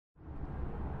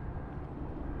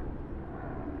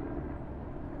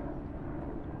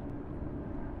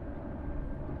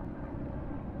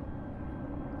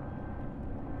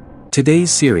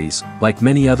Today's series, like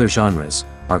many other genres,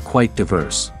 are quite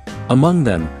diverse. Among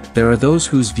them, there are those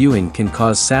whose viewing can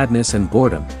cause sadness and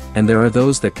boredom, and there are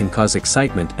those that can cause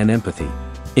excitement and empathy.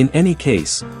 In any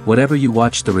case, whatever you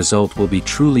watch, the result will be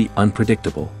truly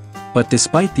unpredictable. But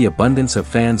despite the abundance of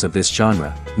fans of this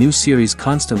genre, new series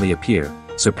constantly appear,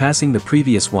 surpassing the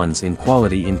previous ones in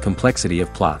quality and complexity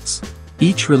of plots.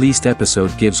 Each released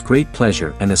episode gives great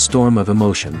pleasure and a storm of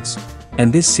emotions.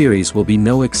 And this series will be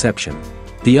no exception.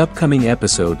 The upcoming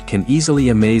episode can easily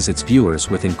amaze its viewers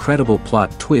with incredible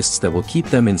plot twists that will keep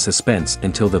them in suspense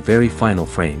until the very final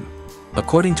frame.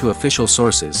 According to official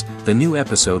sources, the new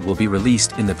episode will be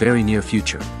released in the very near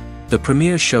future. The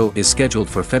premiere show is scheduled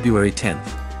for February 10th.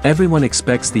 Everyone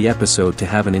expects the episode to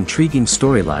have an intriguing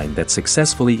storyline that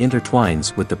successfully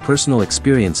intertwines with the personal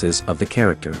experiences of the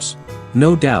characters.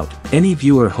 No doubt, any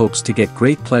viewer hopes to get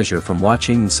great pleasure from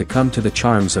watching and succumb to the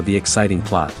charms of the exciting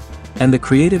plot. And the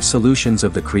creative solutions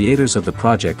of the creators of the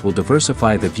project will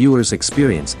diversify the viewer's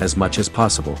experience as much as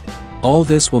possible. All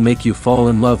this will make you fall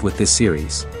in love with this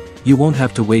series. You won't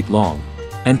have to wait long.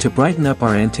 And to brighten up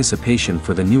our anticipation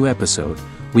for the new episode,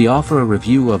 we offer a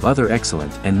review of other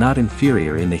excellent and not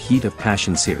inferior in the Heat of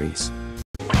Passion series.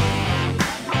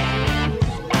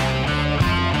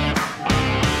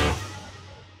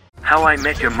 How I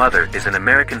Met Your Mother is an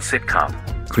American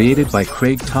sitcom, created by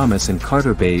Craig Thomas and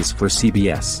Carter Bays for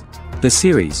CBS. The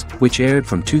series, which aired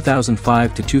from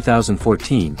 2005 to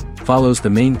 2014, follows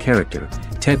the main character,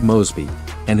 Ted Mosby,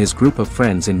 and his group of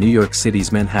friends in New York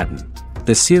City's Manhattan.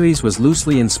 The series was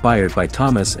loosely inspired by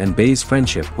Thomas and Bays'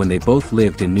 friendship when they both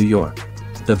lived in New York.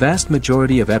 The vast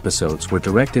majority of episodes were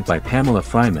directed by Pamela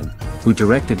Fryman, who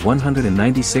directed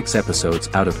 196 episodes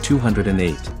out of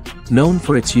 208. Known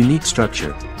for its unique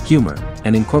structure, humor,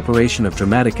 and incorporation of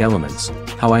dramatic elements,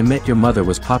 How I Met Your Mother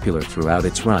was popular throughout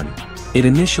its run. It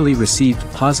initially received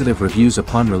positive reviews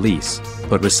upon release,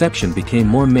 but reception became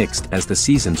more mixed as the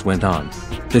seasons went on.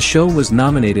 The show was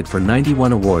nominated for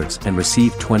 91 awards and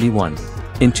received 21.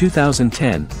 In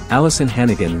 2010, Allison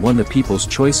Hannigan won the People's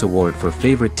Choice Award for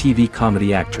Favorite TV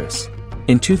Comedy Actress.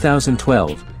 In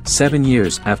 2012, 7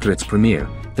 years after its premiere,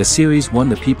 the series won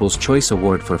the People's Choice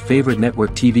Award for Favorite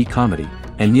Network TV Comedy,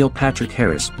 and Neil Patrick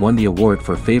Harris won the award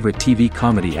for Favorite TV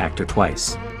Comedy Actor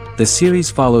twice. The series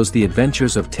follows the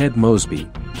adventures of Ted Mosby,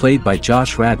 played by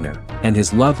Josh Radnor, and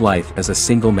his love life as a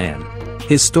single man.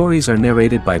 His stories are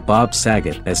narrated by Bob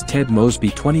Saget as Ted Mosby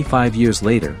 25 years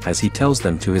later as he tells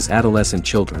them to his adolescent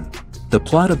children. The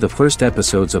plot of the first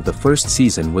episodes of the first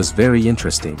season was very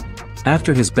interesting.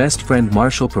 After his best friend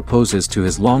Marshall proposes to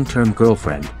his long-term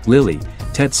girlfriend, Lily,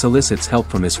 Ted solicits help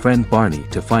from his friend Barney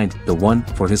to find the one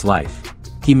for his life.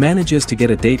 He manages to get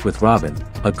a date with Robin,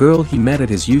 a girl he met at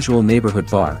his usual neighborhood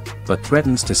bar, but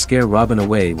threatens to scare Robin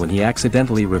away when he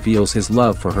accidentally reveals his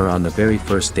love for her on the very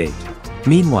first date.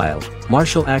 Meanwhile,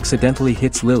 Marshall accidentally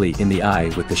hits Lily in the eye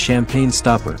with the champagne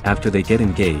stopper after they get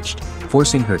engaged,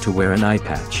 forcing her to wear an eye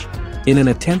patch. In an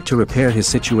attempt to repair his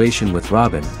situation with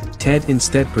Robin, Ted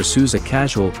instead pursues a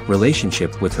casual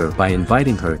relationship with her by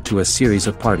inviting her to a series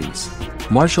of parties.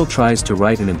 Marshall tries to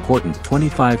write an important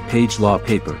 25-page law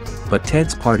paper, but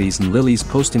Ted's parties and Lily's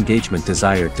post-engagement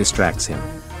desire distracts him.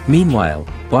 Meanwhile,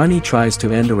 Barney tries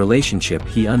to end a relationship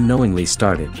he unknowingly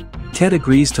started. Ted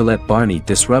agrees to let Barney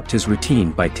disrupt his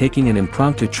routine by taking an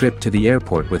impromptu trip to the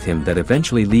airport with him that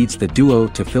eventually leads the duo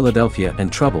to Philadelphia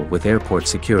and trouble with airport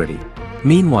security.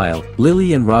 Meanwhile,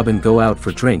 Lily and Robin go out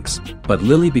for drinks, but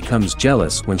Lily becomes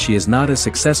jealous when she is not as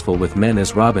successful with men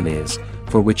as Robin is,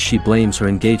 for which she blames her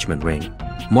engagement ring.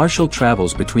 Marshall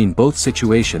travels between both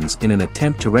situations in an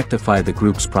attempt to rectify the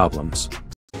group's problems.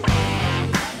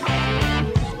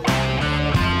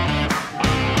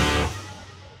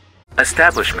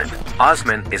 Establishment: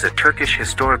 Osman is a Turkish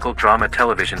historical drama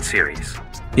television series.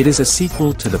 It is a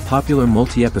sequel to the popular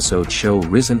multi-episode show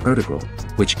Risen Ertugrul,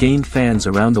 which gained fans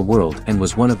around the world and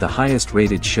was one of the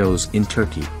highest-rated shows in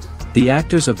Turkey. The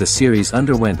actors of the series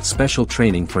underwent special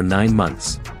training for 9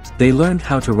 months. They learned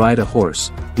how to ride a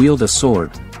horse, wield a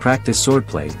sword, practice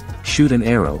swordplay, shoot an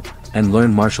arrow, and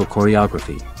learn martial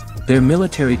choreography. Their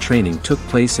military training took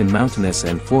place in mountainous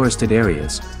and forested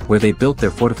areas, where they built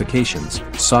their fortifications,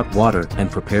 sought water and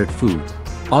prepared food.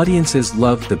 Audiences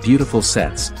loved the beautiful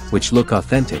sets, which look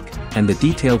authentic, and the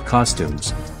detailed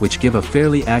costumes, which give a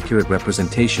fairly accurate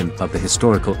representation of the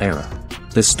historical era.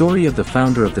 The story of the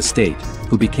founder of the state,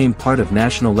 who became part of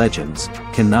national legends,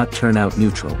 cannot turn out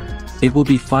neutral. It will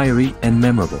be fiery and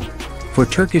memorable. For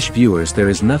Turkish viewers there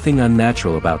is nothing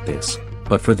unnatural about this,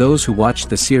 but for those who watched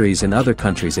the series in other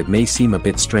countries it may seem a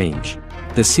bit strange.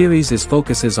 The series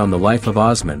focuses on the life of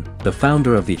Osman, the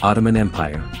founder of the Ottoman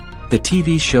Empire. The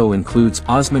TV show includes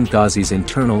Osman Ghazi's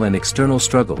internal and external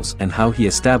struggles and how he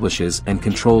establishes and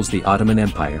controls the Ottoman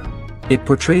Empire. It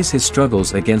portrays his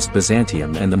struggles against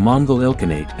Byzantium and the Mongol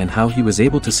Ilkhanate and how he was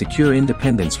able to secure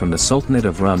independence from the Sultanate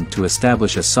of Rum to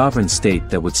establish a sovereign state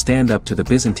that would stand up to the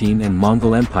Byzantine and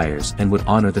Mongol empires and would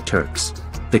honor the Turks.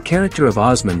 The character of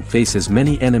Osman faces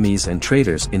many enemies and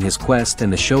traitors in his quest,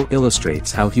 and the show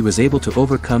illustrates how he was able to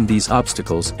overcome these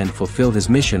obstacles and fulfill his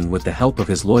mission with the help of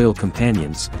his loyal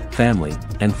companions, family,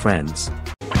 and friends.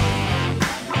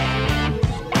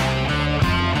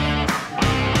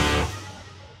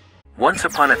 Once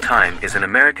Upon a Time is an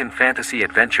American fantasy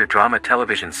adventure drama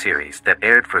television series that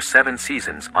aired for 7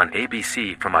 seasons on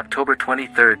ABC from October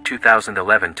 23,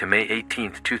 2011 to May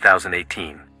 18,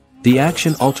 2018. The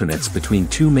action alternates between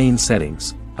 2 main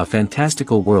settings, a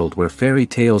fantastical world where fairy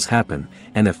tales happen,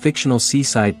 and a fictional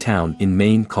seaside town in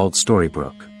Maine called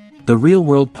Storybrooke. The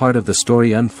real-world part of the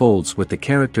story unfolds with the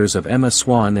characters of Emma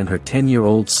Swan and her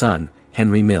 10-year-old son,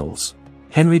 Henry Mills.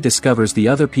 Henry discovers the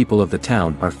other people of the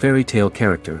town are fairy tale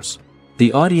characters.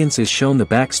 The audience is shown the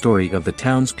backstory of the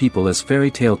town's people as fairy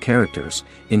tale characters,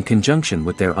 in conjunction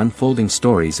with their unfolding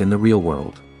stories in the real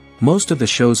world. Most of the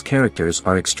show's characters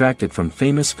are extracted from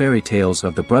famous fairy tales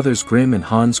of the Brothers Grimm and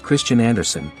Hans Christian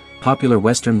Andersen, popular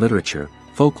Western literature,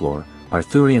 folklore,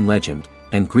 Arthurian legend,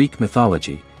 and Greek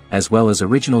mythology, as well as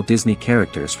original Disney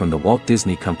characters from the Walt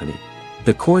Disney Company.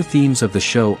 The core themes of the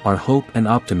show are hope and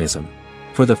optimism.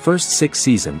 For the first 6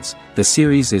 seasons, the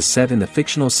series is set in the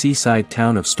fictional seaside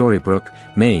town of Storybrooke,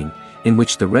 Maine, in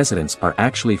which the residents are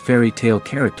actually fairy tale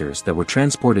characters that were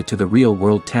transported to the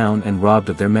real-world town and robbed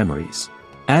of their memories.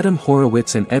 Adam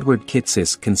Horowitz and Edward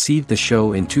Kitsis conceived the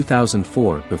show in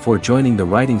 2004 before joining the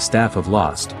writing staff of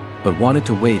Lost, but wanted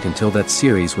to wait until that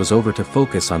series was over to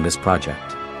focus on this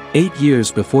project. 8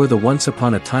 years before the Once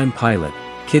Upon a Time pilot,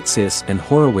 Kitsis and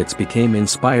Horowitz became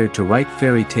inspired to write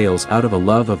fairy tales out of a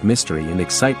love of mystery and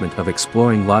excitement of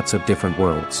exploring lots of different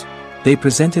worlds. They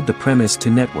presented the premise to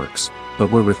networks,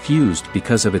 but were refused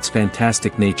because of its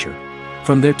fantastic nature.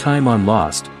 From their time on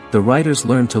Lost, the writers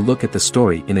learned to look at the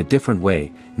story in a different way,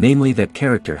 namely that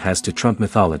character has to trump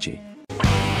mythology.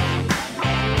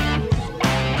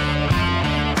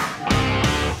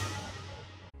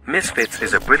 Misfits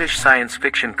is a British science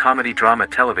fiction comedy drama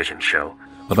television show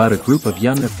about a group of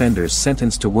young offenders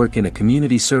sentenced to work in a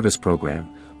community service program,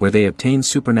 where they obtain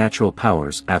supernatural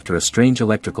powers after a strange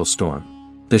electrical storm.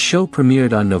 The show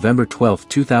premiered on November 12,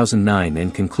 2009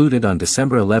 and concluded on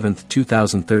December 11,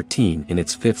 2013 in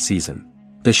its 5th season.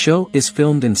 The show is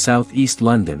filmed in southeast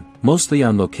London, mostly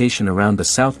on location around the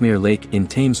Southmere Lake in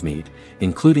Thamesmead,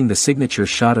 including the signature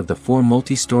shot of the 4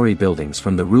 multi-story buildings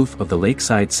from the roof of the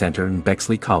Lakeside Centre in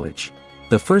Bexley College.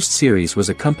 The first series was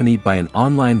accompanied by an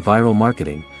online viral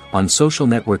marketing on social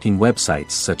networking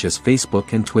websites such as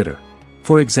Facebook and Twitter.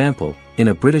 For example, in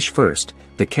a British first,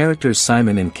 the characters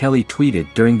Simon and Kelly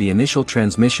tweeted during the initial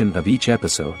transmission of each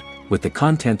episode, with the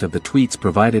content of the tweets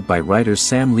provided by writers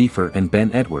Sam Leifer and Ben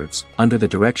Edwards, under the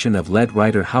direction of lead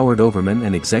writer Howard Overman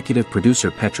and executive producer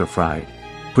Petra Fried.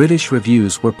 British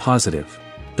reviews were positive.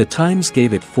 The Times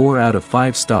gave it 4 out of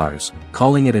 5 stars,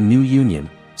 calling it a new union,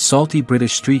 salty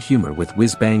British street humour with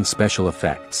whiz-bang special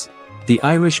effects. The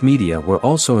Irish media were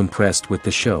also impressed with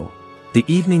the show. The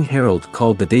Evening Herald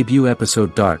called the debut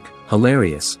episode dark,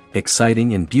 hilarious,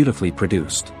 exciting and beautifully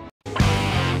produced.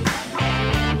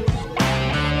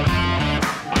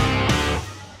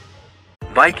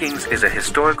 Vikings is a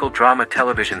historical drama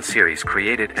television series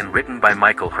created and written by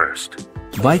Michael Hurst.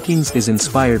 Vikings is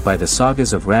inspired by the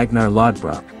sagas of Ragnar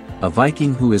Lodbrok, a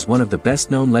Viking who is one of the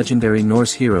best-known legendary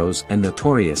Norse heroes and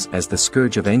notorious as the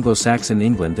scourge of Anglo-Saxon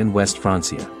England and West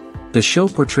Francia. The show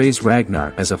portrays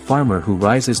Ragnar as a farmer who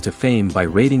rises to fame by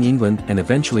raiding England and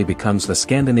eventually becomes the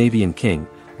Scandinavian king,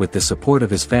 with the support of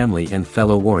his family and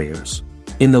fellow warriors.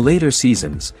 In the later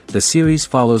seasons, the series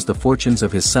follows the fortunes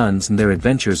of his sons and their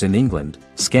adventures in England,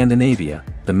 Scandinavia,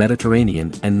 the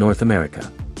Mediterranean and North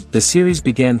America. The series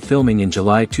began filming in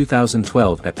July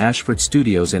 2012 at Ashford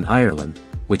Studios in Ireland,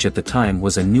 which at the time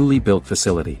was a newly built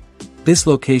facility. This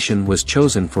location was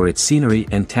chosen for its scenery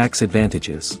and tax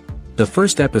advantages. The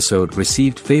first episode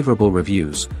received favorable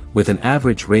reviews, with an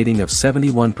average rating of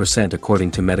 71% according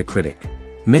to Metacritic.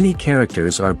 Many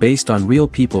characters are based on real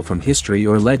people from history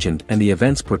or legend, and the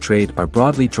events portrayed are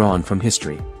broadly drawn from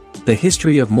history. The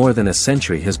history of more than a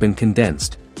century has been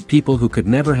condensed. People who could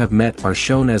never have met are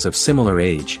shown as of similar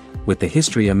age, with the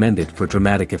history amended for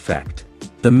dramatic effect.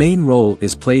 The main role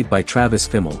is played by Travis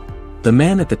Fimmel. The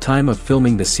man at the time of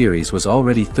filming the series was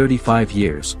already 35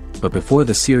 years, but before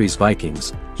the series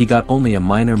Vikings, he got only a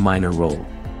minor role.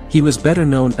 He was better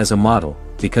known as a model,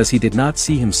 because he did not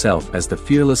see himself as the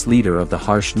fearless leader of the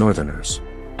harsh Northerners.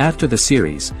 After the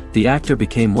series, the actor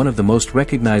became one of the most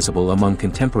recognizable among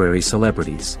contemporary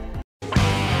celebrities.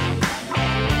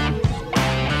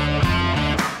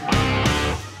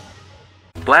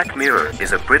 Black Mirror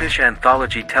is a British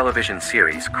anthology television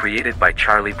series created by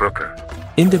Charlie Brooker.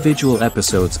 Individual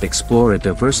episodes explore a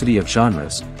diversity of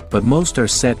genres, but most are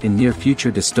set in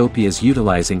near-future dystopias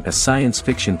utilizing a science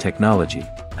fiction technology,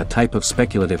 a type of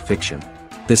speculative fiction.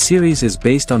 The series is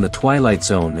based on the Twilight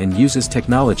Zone and uses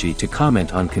technology to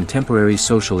comment on contemporary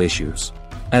social issues.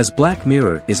 As Black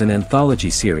Mirror is an anthology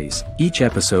series, each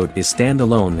episode is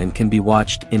standalone and can be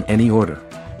watched in any order.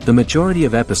 The majority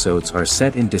of episodes are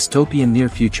set in dystopian near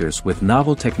futures with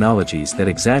novel technologies that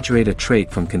exaggerate a trait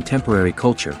from contemporary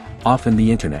culture, often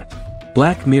the internet.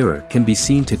 Black Mirror can be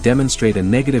seen to demonstrate a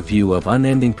negative view of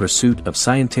unending pursuit of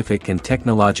scientific and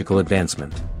technological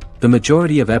advancement. The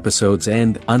majority of episodes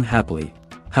end unhappily.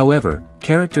 However,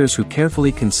 characters who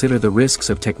carefully consider the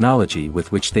risks of technology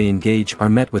with which they engage are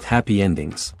met with happy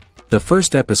endings. The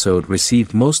first episode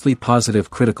received mostly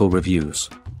positive critical reviews.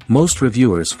 Most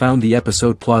reviewers found the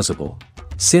episode plausible.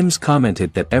 Sims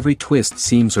commented that every twist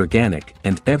seems organic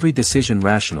and every decision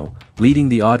rational, leading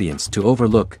the audience to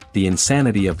overlook the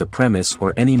insanity of the premise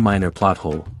or any minor plot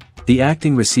hole. The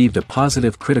acting received a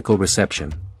positive critical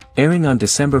reception. Airing on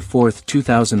December 4,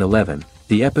 2011,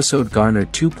 the episode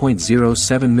garnered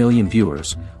 2.07 million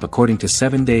viewers, according to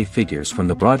 7-day figures from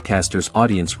the broadcaster's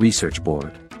Audience Research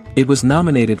Board. It was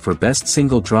nominated for Best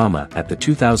Single Drama at the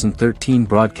 2013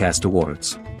 Broadcast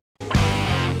Awards.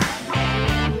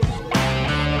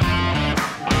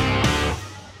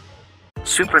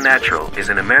 Supernatural is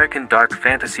an American dark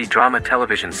fantasy drama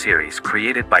television series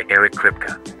created by Eric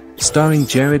Kripke. Starring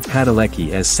Jared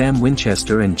Padalecki as Sam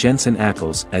Winchester and Jensen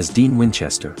Ackles as Dean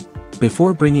Winchester.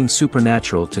 Before bringing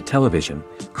Supernatural to television,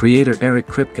 creator Eric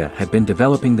Kripke had been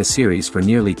developing the series for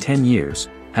nearly 10 years,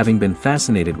 having been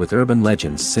fascinated with urban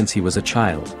legends since he was a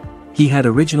child. He had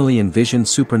originally envisioned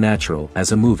Supernatural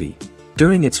as a movie.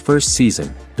 During its first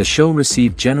season, the show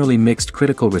received generally mixed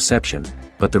critical reception,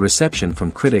 but the reception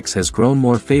from critics has grown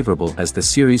more favorable as the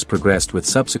series progressed, with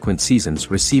subsequent seasons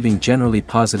receiving generally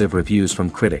positive reviews from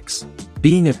critics.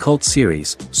 Being a cult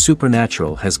series,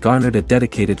 Supernatural has garnered a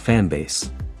dedicated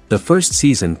fanbase. The first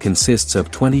season consists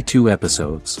of 22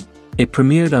 episodes. It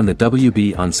premiered on the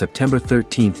WB on September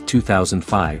 13,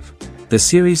 2005. The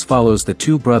series follows the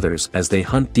two brothers as they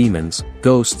hunt demons,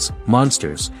 ghosts,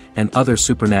 monsters, and other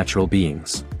supernatural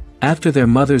beings. After their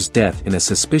mother's death in a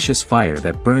suspicious fire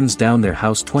that burns down their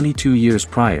house 22 years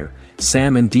prior,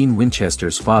 Sam and Dean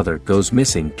Winchester's father goes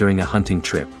missing during a hunting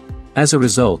trip. As a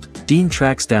result, Dean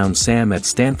tracks down Sam at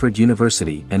Stanford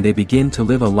University and they begin to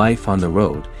live a life on the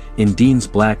road, in Dean's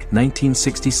black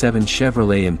 1967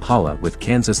 Chevrolet Impala with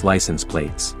Kansas license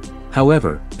plates.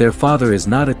 However, their father is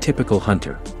not a typical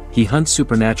hunter. He hunts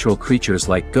supernatural creatures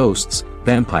like ghosts,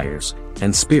 vampires,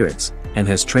 and spirits, and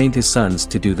has trained his sons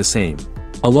to do the same.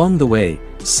 Along the way,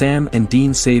 Sam and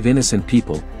Dean save innocent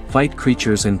people, fight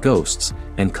creatures and ghosts,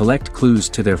 and collect clues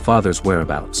to their father's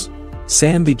whereabouts.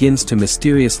 Sam begins to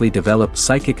mysteriously develop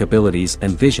psychic abilities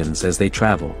and visions as they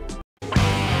travel.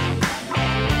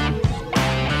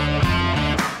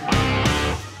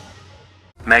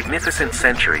 Magnificent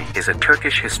Century is a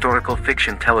Turkish historical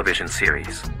fiction television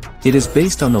series. It is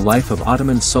based on the life of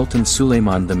Ottoman Sultan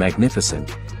Süleyman the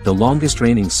Magnificent, the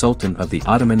longest-reigning sultan of the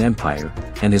Ottoman Empire,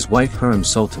 and his wife Hürrem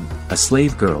Sultan, a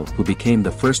slave girl who became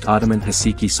the first Ottoman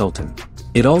Haseki Sultan.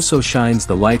 It also shines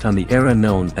the light on the era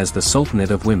known as the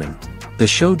Sultanate of Women. The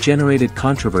show generated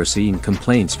controversy and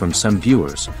complaints from some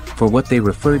viewers, for what they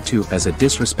referred to as a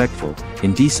disrespectful,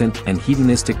 indecent and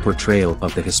hedonistic portrayal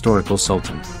of the historical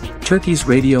sultan. Turkey's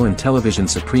Radio and Television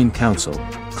Supreme Council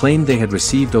claimed they had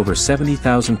received over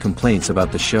 70,000 complaints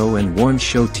about the show and warned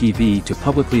Show TV to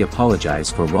publicly apologize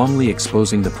for wrongly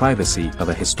exposing the privacy of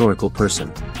a historical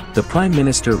person. The Prime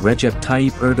Minister Recep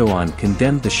Tayyip Erdoğan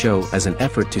condemned the show as an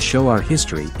effort to show our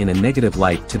history in a negative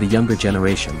light to the younger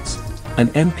generations. An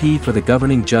MP for the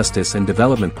governing Justice and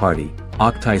Development Party,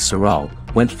 Oktay Saral,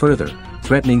 went further,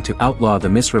 threatening to outlaw the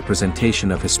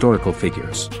misrepresentation of historical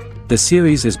figures. The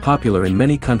series is popular in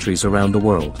many countries around the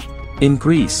world. In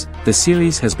Greece, the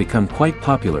series has become quite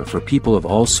popular for people of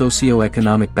all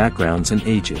socio-economic backgrounds and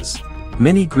ages.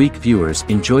 Many Greek viewers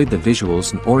enjoyed the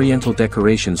visuals and oriental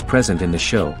decorations present in the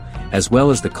show, as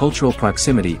well as the cultural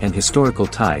proximity and historical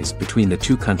ties between the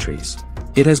two countries.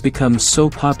 It has become so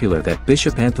popular that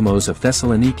Bishop Anthimos of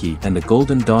Thessaloniki and the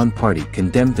Golden Dawn Party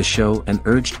condemned the show and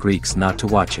urged Greeks not to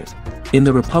watch it. In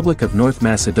the Republic of North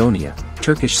Macedonia,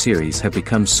 Turkish series have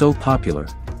become so popular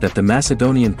that the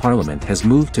Macedonian parliament has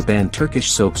moved to ban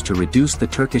Turkish soaps to reduce the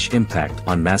Turkish impact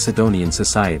on Macedonian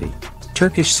society.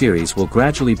 Turkish series will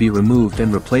gradually be removed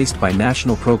and replaced by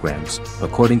national programs,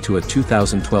 according to a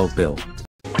 2012 bill.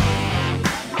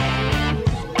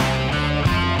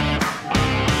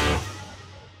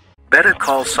 Better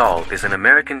Call Saul is an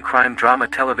American crime drama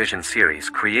television series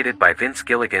created by Vince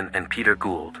Gilligan and Peter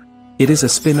Gould. It is a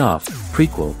spin-off,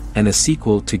 prequel, and a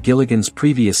sequel to Gilligan's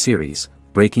previous series,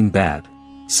 Breaking Bad.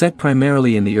 Set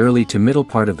primarily in the early to middle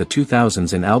part of the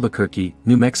 2000s in Albuquerque,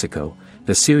 New Mexico,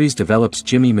 the series develops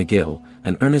Jimmy McGill,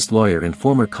 an earnest lawyer and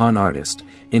former con artist,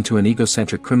 into an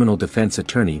egocentric criminal defense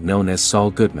attorney known as Saul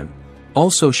Goodman.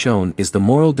 Also shown is the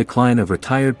moral decline of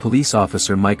retired police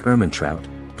officer Mike Ehrmantraut,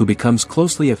 who becomes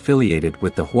closely affiliated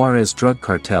with the Juarez drug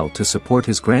cartel to support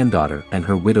his granddaughter and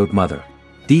her widowed mother.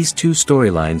 These two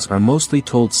storylines are mostly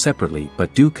told separately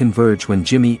but do converge when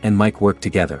Jimmy and Mike work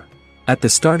together. At the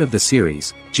start of the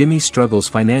series, Jimmy struggles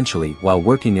financially while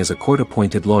working as a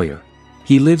court-appointed lawyer.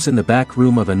 He lives in the back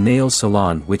room of a nail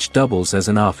salon which doubles as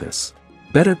an office.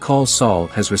 Better Call Saul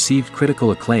has received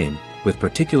critical acclaim, with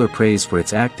particular praise for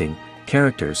its acting,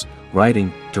 characters,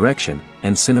 writing, direction,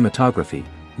 and cinematography.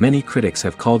 Many critics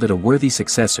have called it a worthy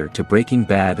successor to Breaking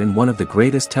Bad and one of the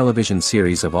greatest television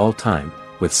series of all time,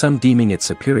 with some deeming it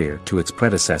superior to its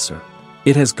predecessor.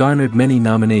 It has garnered many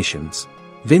nominations.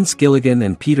 Vince Gilligan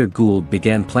and Peter Gould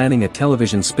began planning a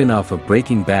television spin-off of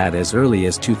Breaking Bad as early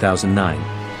as 2009.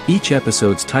 Each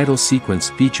episode's title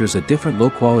sequence features a different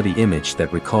low-quality image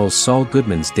that recalls Saul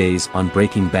Goodman's days on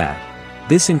Breaking Bad.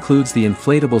 This includes the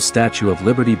inflatable Statue of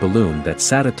Liberty balloon that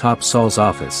sat atop Saul's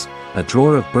office, a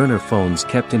drawer of burner phones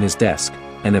kept in his desk,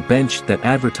 and a bench that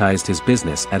advertised his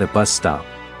business at a bus stop.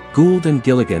 Gould and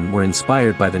Gilligan were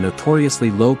inspired by the notoriously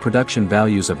low production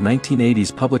values of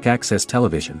 1980s public access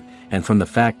television, and from the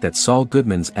fact that Saul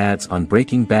Goodman's ads on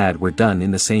Breaking Bad were done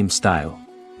in the same style.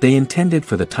 They intended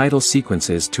for the title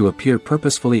sequences to appear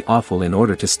purposefully awful in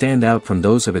order to stand out from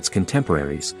those of its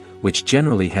contemporaries, which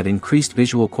generally had increased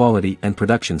visual quality and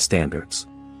production standards.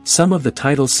 Some of the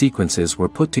title sequences were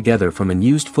put together from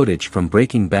unused footage from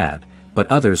Breaking Bad,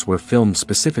 but others were filmed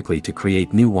specifically to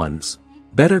create new ones.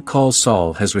 Better Call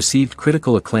Saul has received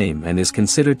critical acclaim and is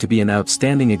considered to be an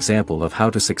outstanding example of how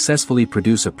to successfully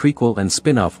produce a prequel and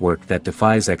spin-off work that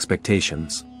defies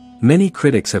expectations. Many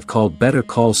critics have called Better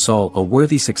Call Saul a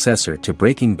worthy successor to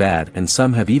Breaking Bad, and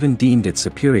some have even deemed it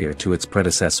superior to its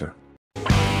predecessor.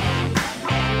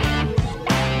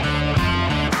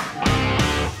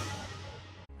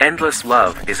 Endless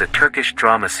Love is a Turkish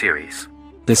drama series.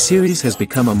 The series has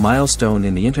become a milestone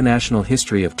in the international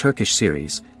history of Turkish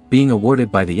series, being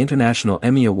awarded by the International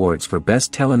Emmy Awards for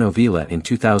Best Telenovela in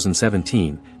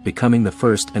 2017, becoming the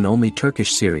first and only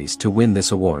Turkish series to win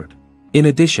this award. In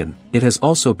addition, it has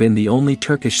also been the only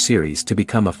Turkish series to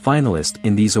become a finalist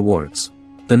in these awards.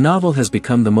 The novel has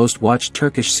become the most watched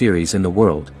Turkish series in the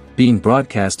world, being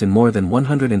broadcast in more than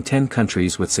 110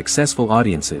 countries with successful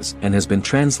audiences, and has been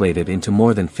translated into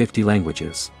more than 50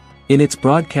 languages. In its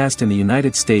broadcast in the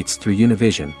United States through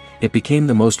Univision, it became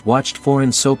the most watched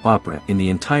foreign soap opera in the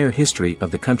entire history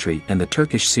of the country and the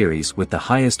Turkish series with the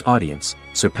highest audience,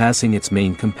 surpassing its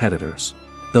main competitors.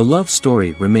 The love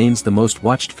story remains the most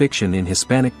watched fiction in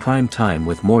Hispanic prime time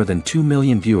with more than 2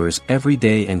 million viewers every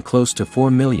day and close to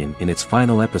 4 million in its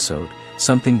final episode,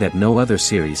 something that no other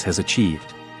series has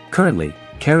achieved. Currently,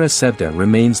 Kara Sevda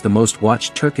remains the most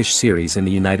watched Turkish series in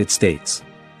the United States.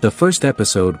 The first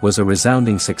episode was a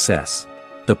resounding success.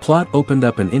 The plot opened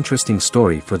up an interesting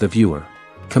story for the viewer.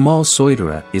 Kemal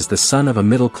Soydura is the son of a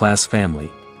middle-class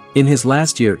family. In his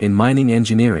last year in mining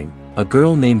engineering, a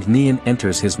girl named Nihan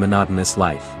enters his monotonous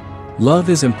life. Love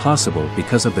is impossible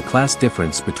because of the class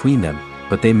difference between them,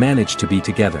 but they manage to be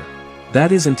together.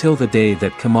 That is until the day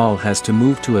that Kemal has to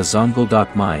move to a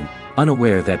Zonguldak mine,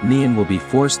 unaware that Nihan will be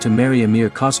forced to marry Amir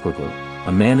Koskoglu,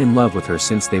 a man in love with her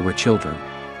since they were children.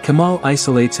 Kemal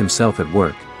isolates himself at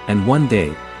work, and one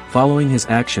day, following his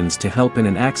actions to help in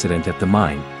an accident at the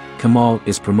mine, Kemal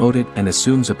is promoted and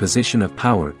assumes a position of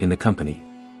power in the company.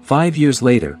 5 years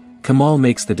later, Kemal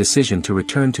makes the decision to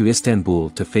return to Istanbul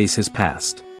to face his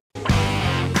past.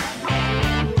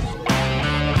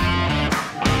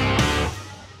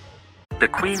 The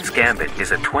Queen's Gambit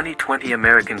is a 2020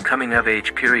 American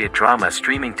coming-of-age period drama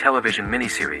streaming television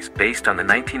miniseries based on the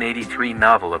 1983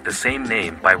 novel of the same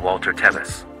name by Walter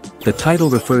Tevis. The title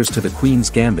refers to the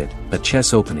Queen's Gambit, a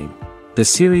chess opening. The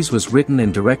series was written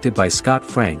and directed by Scott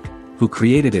Frank, who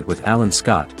created it with Alan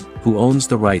Scott, who owns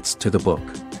the rights to the book.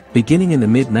 Beginning in the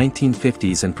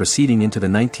mid-1950s and proceeding into the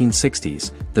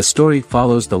 1960s, the story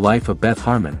follows the life of Beth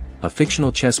Harmon, a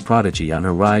fictional chess prodigy on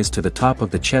her rise to the top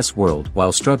of the chess world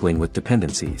while struggling with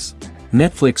dependencies.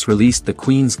 Netflix released The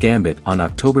Queen's Gambit on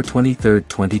October 23,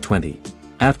 2020.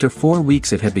 After 4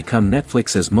 weeks it had become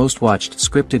Netflix's most watched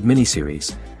scripted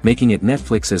miniseries, making it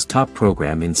Netflix's top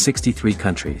program in 63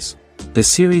 countries. The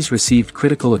series received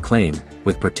critical acclaim,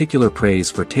 with particular praise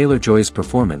for Taylor-Joy's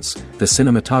performance, the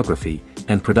cinematography,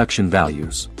 and production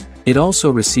values. It also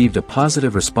received a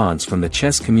positive response from the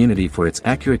chess community for its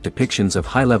accurate depictions of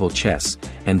high-level chess,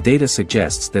 and data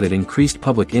suggests that it increased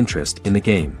public interest in the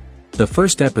game. The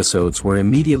first episodes were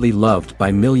immediately loved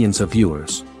by millions of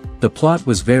viewers. The plot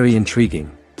was very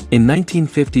intriguing. In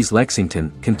 1950s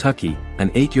Lexington, Kentucky, an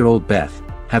 8-year-old Beth,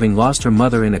 having lost her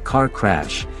mother in a car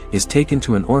crash, is taken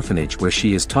to an orphanage where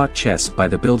she is taught chess by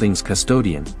the building's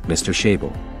custodian, Mr.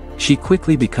 Schabel. She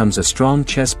quickly becomes a strong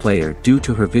chess player due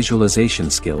to her visualization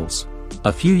skills.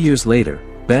 A few years later,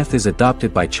 Beth is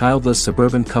adopted by childless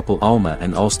suburban couple Alma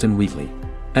and Alston Wheatley.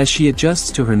 As she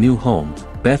adjusts to her new home,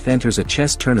 Beth enters a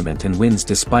chess tournament and wins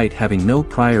despite having no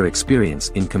prior experience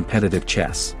in competitive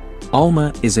chess.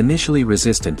 Alma is initially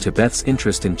resistant to Beth's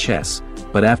interest in chess,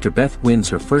 but after Beth wins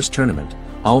her first tournament,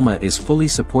 Alma is fully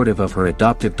supportive of her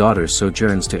adoptive daughter's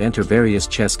sojourns to enter various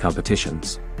chess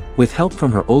competitions. With help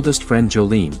from her oldest friend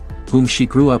Jolene, whom she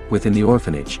grew up with in the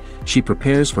orphanage, she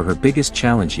prepares for her biggest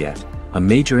challenge yet, a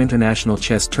major international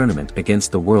chess tournament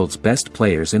against the world's best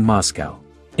players in Moscow.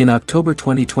 In October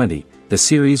 2020, the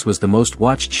series was the most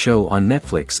watched show on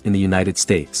Netflix in the United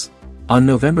States. On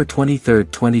November 23,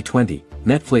 2020,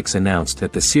 Netflix announced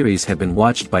that the series had been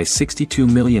watched by 62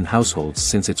 million households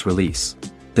since its release.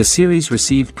 The series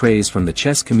received praise from the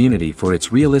chess community for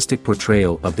its realistic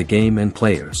portrayal of the game and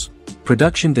players.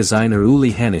 Production designer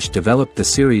Uli Hanisch developed the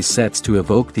series sets to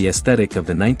evoke the aesthetic of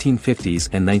the 1950s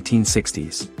and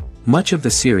 1960s. Much of the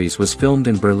series was filmed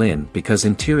in Berlin because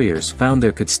interiors found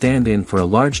there could stand in for a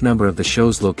large number of the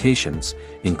show's locations,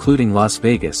 including Las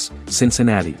Vegas,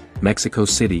 Cincinnati, Mexico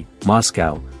City,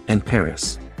 Moscow, and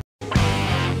Paris.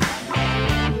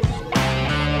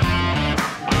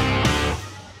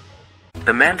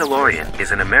 The Mandalorian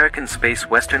is an American space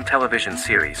western television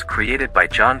series created by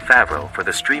Jon Favreau for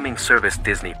the streaming service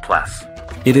Disney+.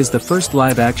 It is the first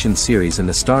live-action series in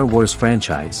the Star Wars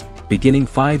franchise, beginning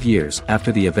 5 years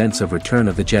after the events of Return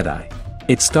of the Jedi.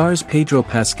 It stars Pedro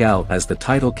Pascal as the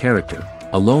title character,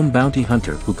 a lone bounty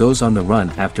hunter who goes on the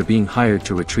run after being hired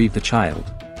to retrieve the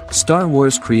child. Star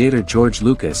Wars creator George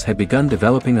Lucas had begun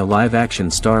developing a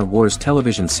live-action Star Wars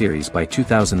television series by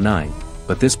 2009,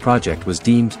 but this project was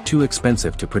deemed too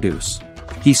expensive to produce.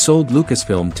 He sold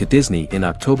Lucasfilm to Disney in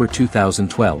October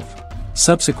 2012.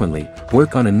 Subsequently,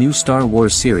 work on a new Star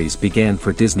Wars series began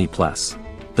for Disney+.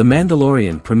 The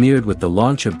Mandalorian premiered with the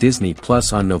launch of Disney+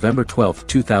 on November 12,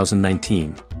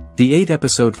 2019. The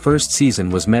 8-episode first season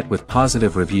was met with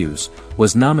positive reviews,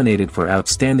 was nominated for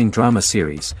Outstanding Drama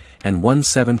Series, and won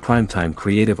 7 Primetime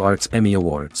Creative Arts Emmy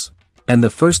Awards. And the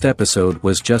first episode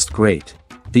was just great.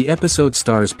 The episode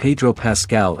stars Pedro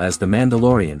Pascal as the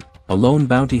Mandalorian, a lone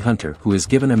bounty hunter who is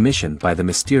given a mission by the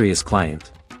mysterious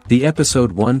client. The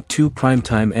episode won 2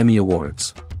 Primetime Emmy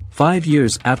Awards. 5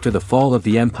 years after the fall of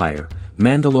the Empire,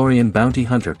 Mandalorian bounty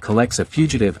hunter collects a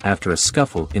fugitive after a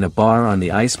scuffle in a bar on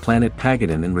the ice planet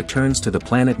Pagadan and returns to the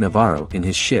planet Navarro in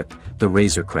his ship, the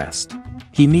Razor Crest.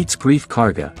 He meets Greef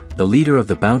Karga, the leader of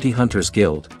the Bounty Hunters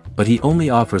Guild, but he only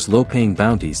offers low-paying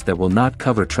bounties that will not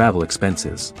cover travel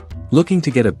expenses. Looking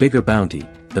to get a bigger bounty,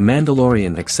 the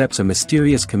Mandalorian accepts a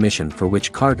mysterious commission for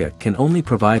which Karga can only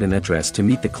provide an address to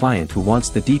meet the client who wants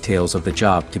the details of the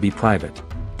job to be private.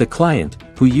 The client,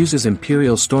 who uses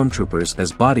Imperial stormtroopers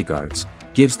as bodyguards,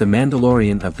 gives the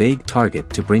Mandalorian a vague target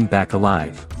to bring back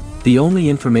alive. The only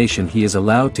information he is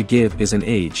allowed to give is an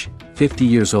age, 50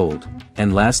 years old,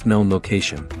 and last known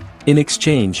location. In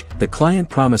exchange, the client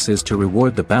promises to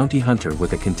reward the bounty hunter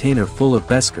with a container full of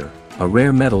Beskar, a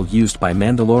rare metal used by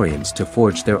Mandalorians to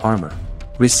forge their armor.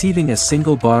 Receiving a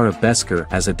single bar of Beskar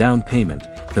as a down payment,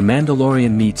 the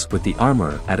Mandalorian meets with the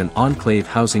armorer at an enclave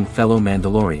housing fellow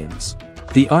Mandalorians.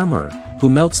 The armorer, who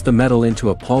melts the metal into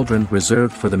a pauldron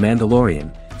reserved for the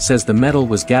Mandalorian, says the metal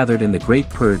was gathered in the Great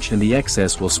Purge and the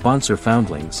excess will sponsor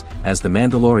foundlings, as the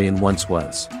Mandalorian once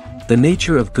was. The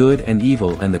nature of good and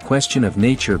evil and the question of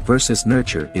nature versus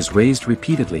nurture is raised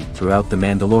repeatedly throughout The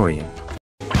Mandalorian.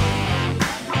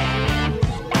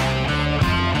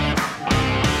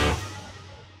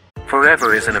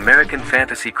 Forever is an American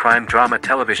fantasy crime drama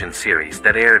television series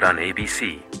that aired on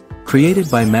ABC. Created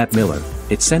by Matt Miller,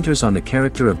 it centers on the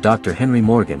character of Dr. Henry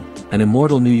Morgan, an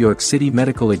immortal New York City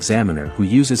medical examiner who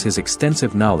uses his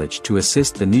extensive knowledge to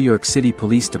assist the New York City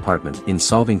Police Department in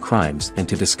solving crimes and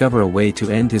to discover a way to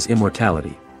end his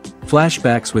immortality.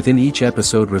 Flashbacks within each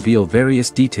episode reveal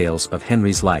various details of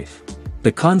Henry's life.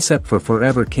 The concept for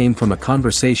Forever came from a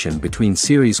conversation between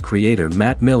series creator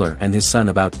Matt Miller and his son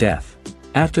about death.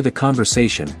 After the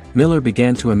conversation, Miller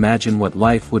began to imagine what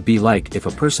life would be like if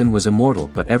a person was immortal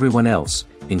but everyone else,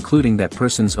 including that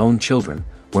person's own children,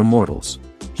 were mortals.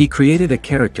 He created a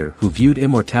character who viewed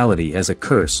immortality as a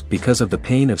curse because of the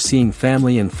pain of seeing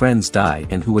family and friends die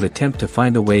and who would attempt to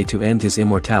find a way to end his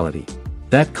immortality.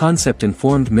 That concept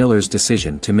informed Miller's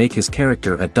decision to make his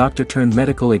character a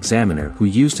doctor-turned-medical examiner who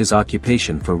used his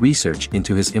occupation for research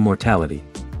into his immortality.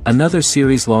 Another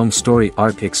series-long story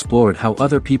arc explored how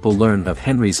other people learned of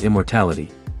Henry's immortality.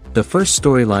 The first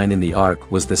storyline in the arc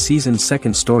was the season's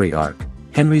second story arc,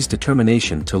 Henry's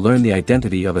determination to learn the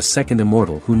identity of a second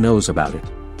immortal who knows about it.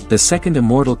 The second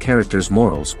immortal character's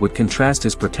morals would contrast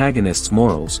his protagonist's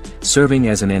morals, serving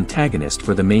as an antagonist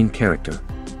for the main character.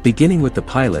 Beginning with the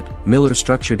pilot, Miller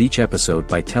structured each episode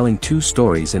by telling two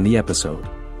stories in the episode.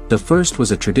 The first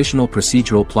was a traditional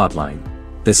procedural plotline.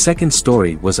 The second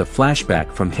story was a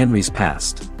flashback from Henry's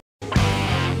past.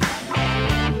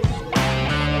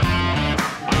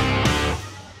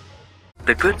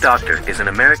 The Good Doctor is an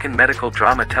American medical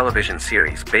drama television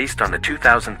series based on the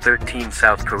 2013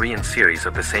 South Korean series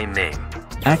of the same name.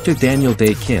 Actor Daniel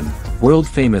Dae Kim, world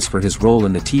famous for his role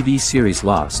in the TV series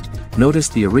Lost,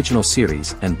 noticed the original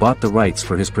series and bought the rights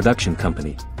for his production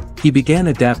company. He began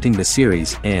adapting the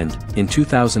series and, in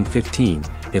 2015,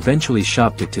 eventually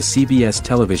shopped it to CBS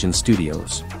television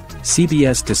studios.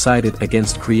 CBS decided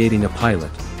against creating a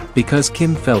pilot. Because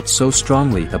Kim felt so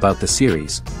strongly about the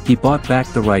series, he bought back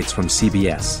the rights from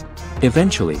CBS.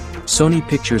 Eventually, Sony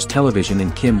Pictures Television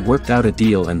and Kim worked out a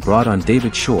deal and brought on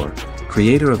David Shore,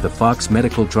 creator of the Fox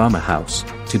medical drama house,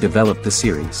 to develop the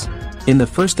series. In the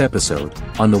first episode,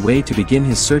 on the way to begin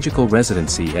his surgical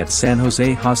residency at San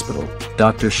Jose Hospital,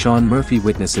 Dr. Sean Murphy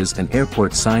witnesses an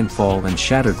airport sign fall and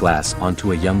shatter glass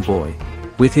onto a young boy.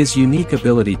 With his unique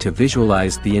ability to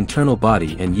visualize the internal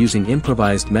body and using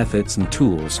improvised methods and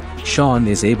tools, Sean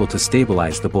is able to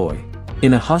stabilize the boy.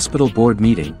 In a hospital board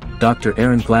meeting, Dr.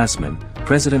 Aaron Glassman,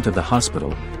 president of the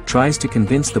hospital, tries to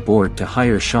convince the board to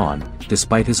hire Sean,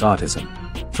 despite his autism.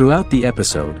 Throughout the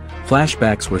episode,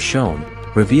 flashbacks were shown,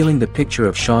 revealing the picture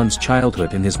of Sean's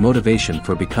childhood and his motivation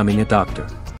for becoming a doctor.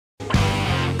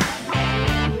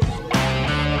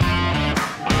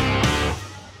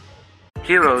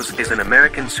 Heroes is an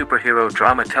American superhero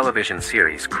drama television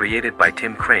series created by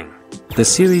Tim Kring. The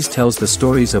series tells the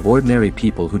stories of ordinary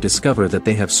people who discover that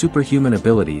they have superhuman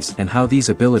abilities and how these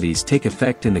abilities take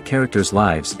effect in the characters'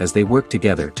 lives as they work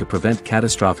together to prevent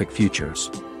catastrophic futures.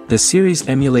 The series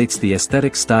emulates the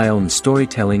aesthetic style and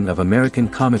storytelling of American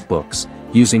comic books,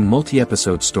 using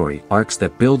multi-episode story arcs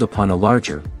that build upon a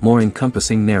larger, more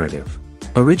encompassing narrative.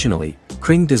 Originally,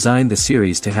 Kring designed the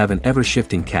series to have an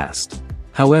ever-shifting cast.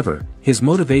 However, his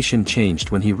motivation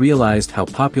changed when he realized how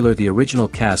popular the original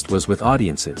cast was with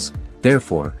audiences.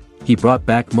 Therefore, he brought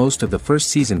back most of the first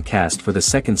season cast for the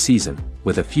second season,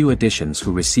 with a few additions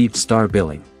who received star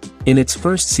billing. In its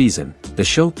first season, the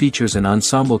show features an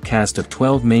ensemble cast of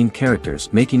 12 main characters,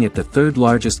 making it the third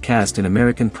largest cast in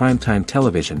American primetime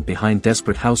television behind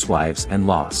Desperate Housewives and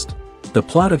Lost. The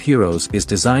plot of Heroes is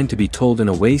designed to be told in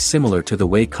a way similar to the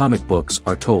way comic books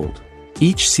are told.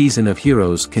 Each season of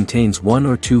Heroes contains 1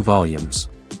 or 2 volumes.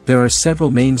 There are several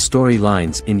main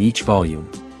storylines in each volume.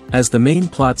 As the main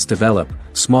plots develop,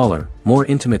 smaller, more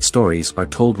intimate stories are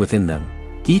told within them.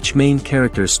 Each main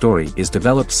character's story is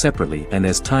developed separately, and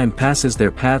as time passes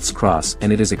their paths cross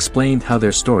and it is explained how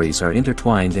their stories are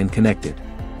intertwined and connected.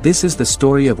 This is the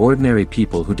story of ordinary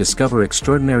people who discover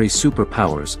extraordinary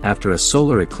superpowers after a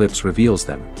solar eclipse reveals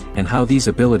them, and how these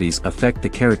abilities affect the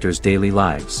characters' daily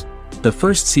lives. The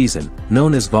first season,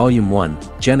 known as Volume 1,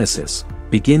 Genesis,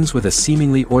 begins with a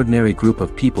seemingly ordinary group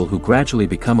of people who gradually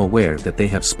become aware that they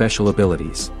have special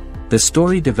abilities. The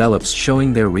story develops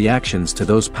showing their reactions to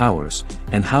those powers,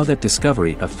 and how that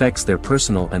discovery affects their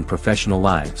personal and professional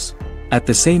lives. At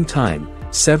the same time,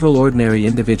 several ordinary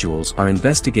individuals are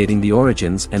investigating the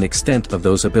origins and extent of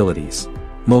those abilities.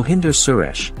 Mohinder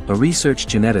Suresh, a research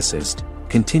geneticist,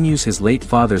 continues his late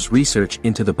father's research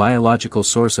into the biological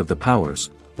source of the powers,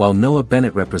 while Noah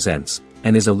Bennett represents,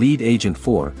 and is a lead agent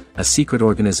for, a secret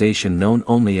organization known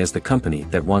only as the company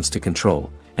that wants to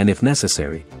control, and if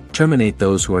necessary, terminate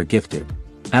those who are gifted.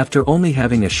 After only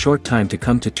having a short time to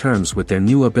come to terms with their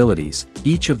new abilities,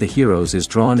 each of the heroes is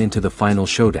drawn into the final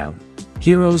showdown.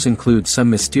 Heroes include some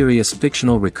mysterious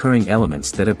fictional recurring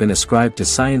elements that have been ascribed to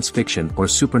science fiction or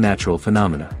supernatural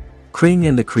phenomena. Kring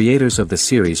and the creators of the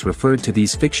series referred to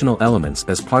these fictional elements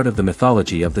as part of the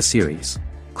mythology of the series.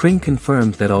 Kring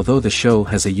confirmed that although the show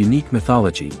has a unique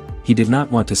mythology, he did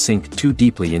not want to sink too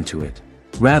deeply into it.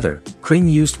 Rather, Kring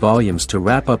used volumes to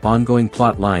wrap up ongoing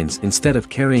plot lines instead of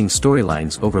carrying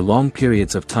storylines over long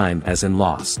periods of time as in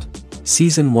Lost.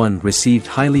 Season 1 received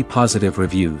highly positive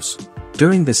reviews.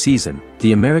 During the season,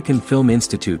 the American Film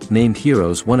Institute named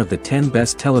Heroes one of the 10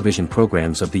 best television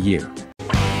programs of the year.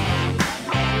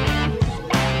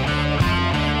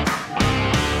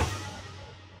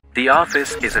 The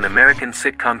Office is an American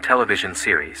sitcom television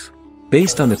series.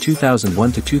 Based on the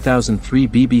 2001 to 2003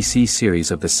 BBC series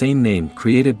of the same name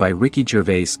created by Ricky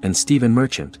Gervais and Stephen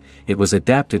Merchant, it was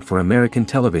adapted for American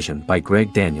television by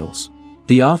Greg Daniels.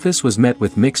 The Office was met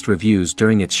with mixed reviews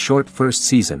during its short first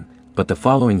season, but the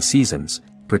following seasons,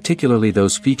 particularly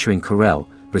those featuring Carell,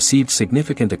 received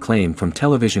significant acclaim from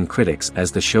television critics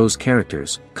as the show's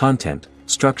characters, content,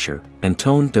 structure, and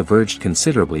tone diverged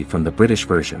considerably from the British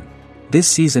version. This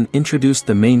season introduced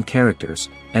the main characters,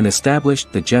 and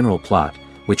established the general plot,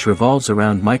 which revolves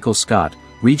around Michael Scott,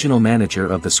 regional manager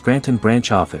of the Scranton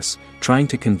branch office, trying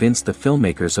to convince the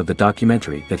filmmakers of the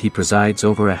documentary that he presides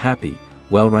over a happy,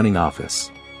 well-running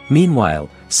office. Meanwhile,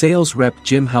 sales rep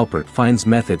Jim Halpert finds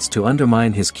methods to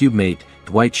undermine his cubemate,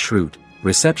 Dwight Schrute.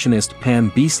 Receptionist Pam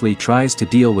Beasley tries to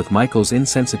deal with Michael's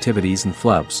insensitivities and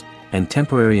flubs, and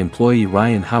temporary employee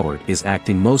Ryan Howard is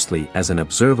acting mostly as an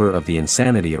observer of the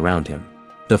insanity around him.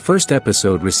 The first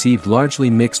episode received largely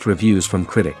mixed reviews from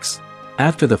critics.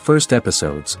 After the first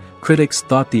episodes, critics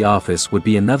thought The Office would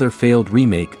be another failed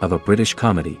remake of a British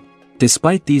comedy.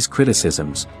 Despite these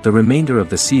criticisms, the remainder of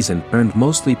the season earned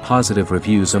mostly positive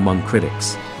reviews among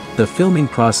critics. The filming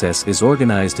process is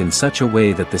organized in such a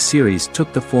way that the series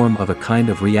took the form of a kind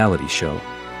of reality show.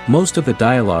 Most of the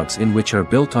dialogues in which are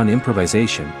built on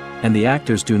improvisation, and the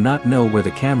actors do not know where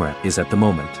the camera is at the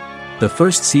moment. The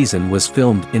first season was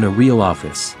filmed in a real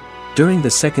office. During the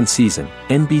second season,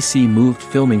 NBC moved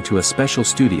filming to a special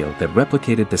studio that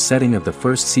replicated the setting of the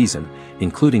first season,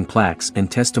 including plaques and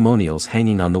testimonials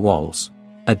hanging on the walls.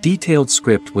 A detailed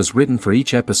script was written for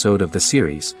each episode of the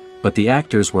series, but the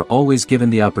actors were always given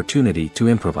the opportunity to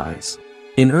improvise.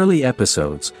 In early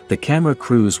episodes, the camera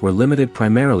crews were limited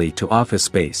primarily to office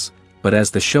space, but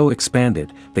as the show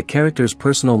expanded, the characters'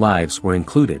 personal lives were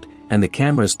included, and the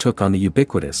cameras took on the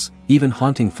ubiquitous, even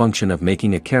haunting function of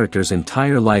making a character's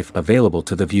entire life available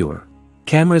to the viewer.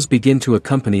 Cameras begin to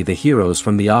accompany the heroes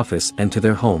from the office and to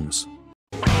their homes.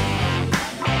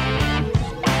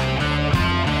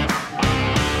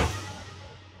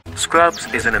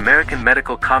 Scrubs is an American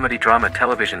medical comedy drama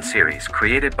television series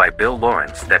created by Bill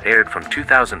Lawrence that aired from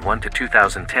 2001 to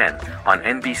 2010 on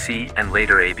NBC and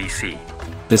later ABC.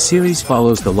 The series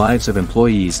follows the lives of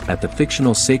employees at the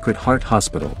fictional Sacred Heart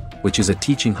Hospital, which is a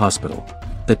teaching hospital.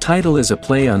 The title is a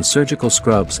play on surgical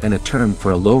scrubs and a term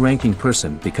for a low-ranking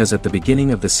person because at the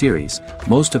beginning of the series,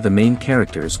 most of the main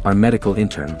characters are medical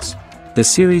interns. The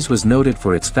series was noted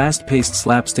for its fast-paced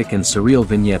slapstick and surreal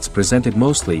vignettes presented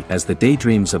mostly as the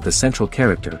daydreams of the central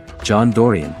character, John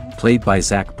Dorian, played by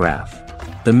Zach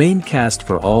Braff. The main cast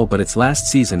for all but its last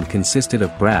season consisted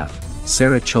of Braff,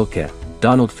 Sarah Chulke,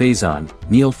 Donald Faison,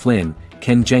 Neil Flynn,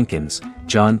 Ken Jenkins,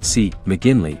 John C.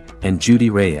 McGinley, and Judy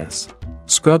Reyes.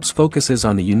 Scrubs focuses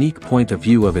on the unique point of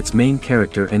view of its main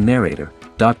character and narrator,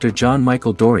 Dr. John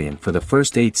Michael Dorian for the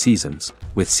first 8 seasons,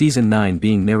 with season 9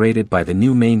 being narrated by the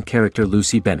new main character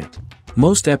Lucy Bennett.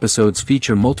 Most episodes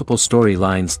feature multiple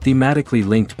storylines thematically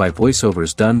linked by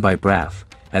voiceovers done by Braff,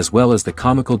 as well as the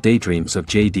comical daydreams of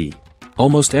JD.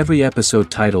 Almost every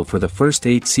episode title for the first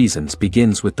 8 seasons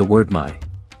begins with the word my.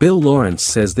 Bill Lawrence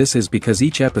says this is because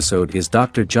each episode is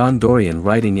Dr. John Dorian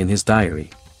writing in his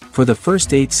diary. For the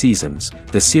first 8 seasons,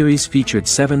 the series featured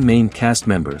 7 main cast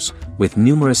members, with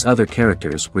numerous other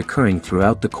characters recurring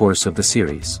throughout the course of the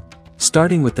series.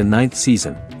 Starting with the 9th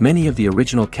season, many of the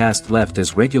original cast left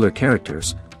as regular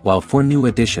characters, while 4 new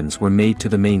additions were made to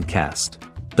the main cast.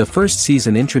 The first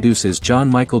season introduces John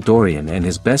Michael Dorian and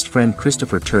his best friend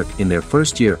Christopher Turk in their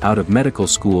first year out of medical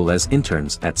school as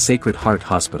interns at Sacred Heart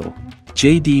Hospital.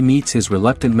 JD meets his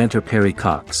reluctant mentor Perry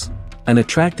Cox, an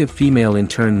attractive female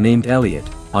intern named Elliot,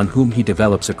 on whom he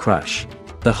develops a crush.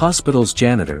 The hospital's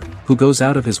janitor, who goes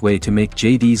out of his way to make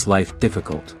JD's life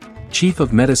difficult. Chief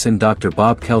of Medicine Dr.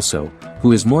 Bob Kelso,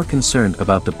 who is more concerned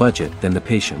about the budget than the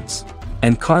patients.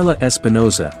 And Carla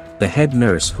Espinoza, the head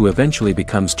nurse who eventually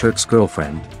becomes Turk's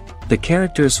girlfriend. The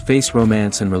characters face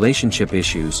romance and relationship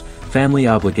issues, family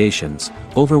obligations,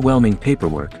 overwhelming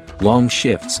paperwork, long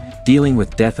shifts, dealing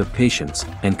with death of patients,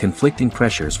 and conflicting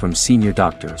pressures from senior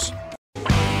doctors.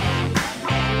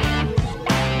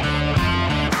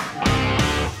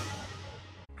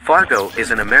 Fargo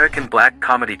is an American black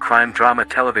comedy crime drama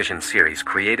television series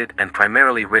created and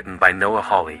primarily written by Noah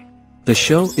Hawley. The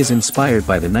show is inspired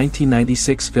by the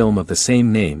 1996 film of the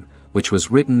same name, which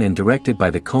was written and directed by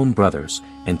the Coen brothers,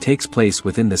 and takes place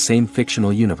within the same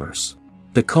fictional universe.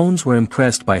 The Coens were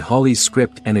impressed by Hawley's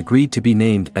script and agreed to be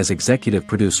named as executive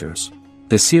producers.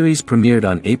 The series premiered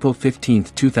on April 15,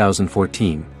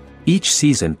 2014. Each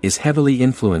season is heavily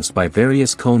influenced by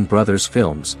various Coen brothers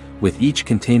films, with each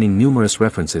containing numerous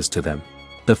references to them.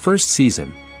 The first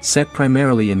season, set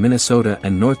primarily in Minnesota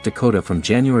and North Dakota from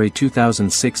January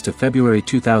 2006 to February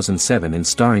 2007 and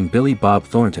starring Billy Bob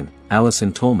Thornton,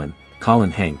 Allison Tolman,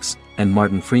 Colin Hanks, and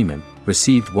Martin Freeman,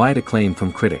 received wide acclaim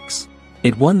from critics.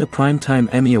 It won the Primetime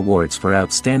Emmy Awards for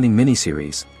Outstanding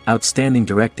Miniseries, Outstanding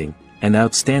Directing, and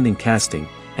Outstanding Casting,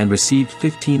 and received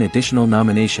 15 additional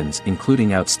nominations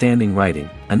including Outstanding Writing,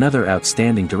 another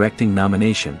Outstanding Directing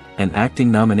nomination, and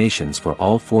acting nominations for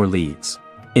all 4 leads.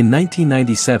 In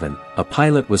 1997, a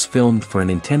pilot was filmed for an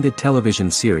intended television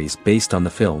series based on the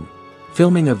film.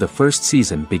 Filming of the first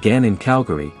season began in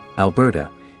Calgary,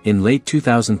 Alberta, in late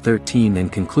 2013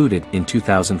 and concluded in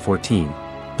 2014.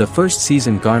 The first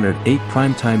season garnered 8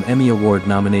 Primetime Emmy Award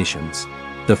nominations.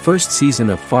 The first season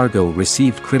of Fargo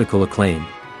received critical acclaim.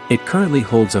 It currently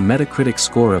holds a Metacritic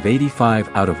score of 85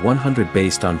 out of 100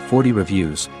 based on 40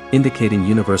 reviews, indicating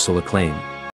universal acclaim.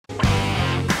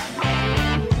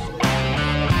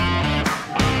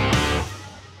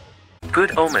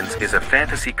 Good Omens is a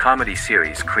fantasy comedy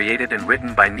series created and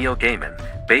written by Neil Gaiman,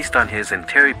 based on his and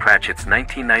Terry Pratchett's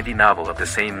 1990 novel of the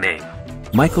same name.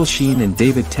 Michael Sheen and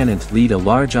David Tennant lead a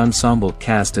large ensemble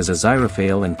cast as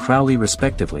Aziraphale and Crowley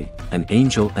respectively, an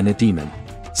angel and a demon.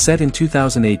 Set in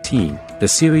 2018, the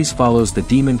series follows the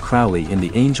demon Crowley and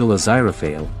the angel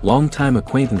Aziraphale, longtime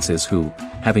acquaintances who,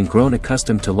 having grown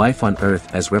accustomed to life on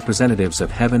Earth as representatives of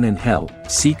heaven and hell,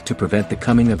 seek to prevent the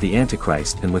coming of the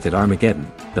Antichrist and with it Armageddon,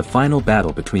 the final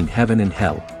battle between heaven and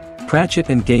hell. Pratchett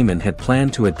and Gaiman had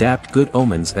planned to adapt Good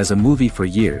Omens as a movie for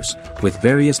years, with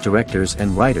various directors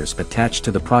and writers attached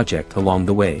to the project along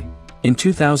the way. In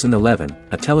 2011,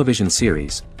 a television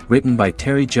series, written by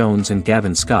Terry Jones and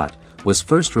Gavin Scott, was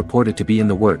first reported to be in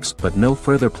the works but no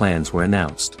further plans were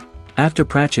announced. After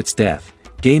Pratchett's death,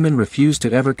 Gaiman refused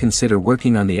to ever consider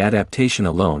working on the adaptation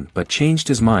alone but changed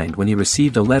his mind when he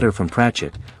received a letter from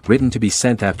Pratchett, written to be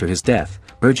sent after his death,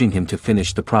 urging him to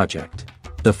finish the project.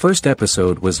 The first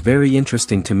episode was very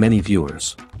interesting to many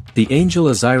viewers. The angel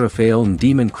Aziraphale and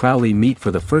demon Crowley meet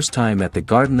for the first time at the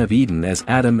Garden of Eden as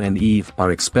Adam and Eve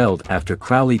are expelled after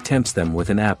Crowley tempts them with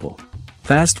an apple.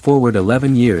 Fast forward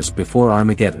 11 years before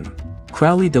Armageddon.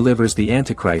 Crowley delivers the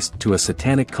Antichrist to a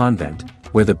satanic convent,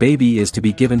 where the baby is to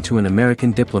be given to an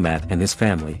American diplomat and his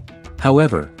family.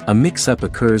 However, a mix-up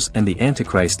occurs and the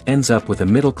Antichrist ends up with a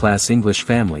middle-class English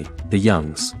family, the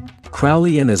Youngs.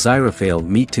 Crowley and Aziraphale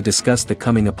meet to discuss the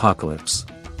coming apocalypse.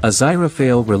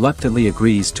 Aziraphale reluctantly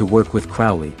agrees to work with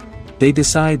Crowley. They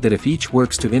decide that if each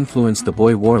works to influence the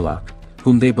boy Warlock,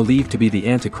 whom they believe to be the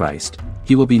Antichrist,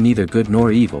 he will be neither good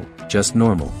nor evil, just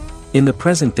normal. In the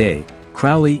present day,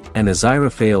 Crowley and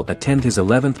Aziraphale attend his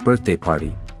 11th birthday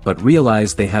party, but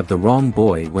realize they have the wrong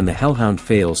boy when the Hellhound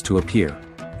fails to appear.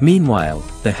 Meanwhile,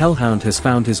 the Hellhound has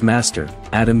found his master,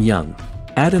 Adam Young.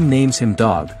 Adam names him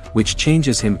Dog, which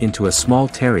changes him into a small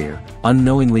terrier,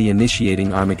 unknowingly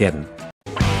initiating Armageddon.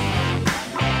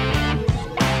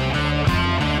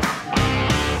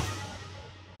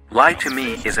 Lie to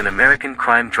Me is an American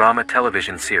crime drama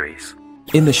television series.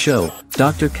 In the show,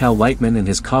 Dr. Cal Lightman and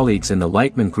his colleagues in the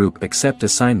Lightman Group accept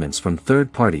assignments from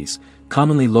third parties,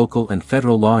 commonly local and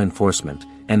federal law enforcement,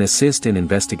 and assist in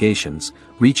investigations,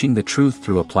 reaching the truth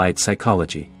through applied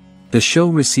psychology. The show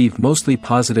received mostly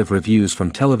positive reviews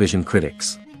from television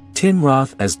critics. Tim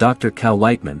Roth as Dr. Cal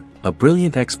Lightman, a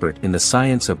brilliant expert in the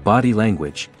science of body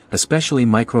language, especially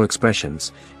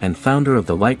microexpressions, and founder of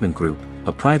the Lightman Group,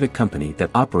 a private company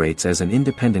that operates as an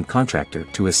independent contractor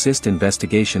to assist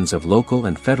investigations of local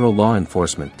and federal law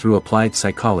enforcement through applied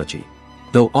psychology.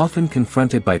 Though often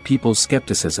confronted by people's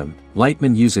skepticism,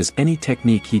 Lightman uses any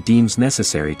technique he deems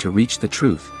necessary to reach the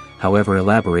truth, however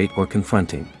elaborate or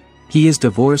confronting. He is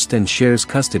divorced and shares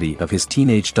custody of his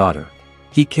teenage daughter.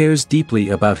 He cares deeply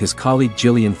about his colleague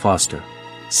Gillian Foster.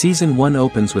 Season 1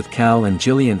 opens with Cal and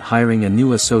Gillian hiring a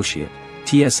new associate,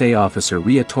 TSA officer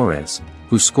Rhea Torres,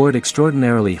 who scored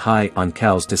extraordinarily high on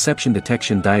Cal's deception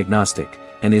detection diagnostic,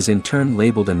 and is in turn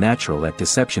labeled a natural at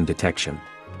deception detection.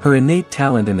 Her innate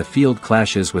talent in the field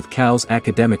clashes with Cal's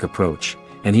academic approach,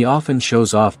 and he often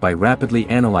shows off by rapidly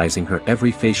analyzing her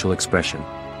every facial expression.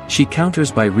 She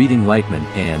counters by reading Lightman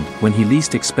and, when he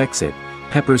least expects it,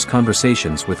 peppers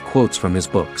conversations with quotes from his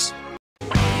books.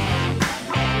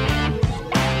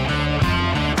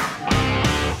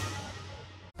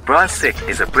 Bras Sick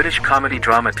is a British comedy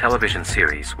drama television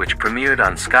series which premiered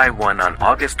on Sky One on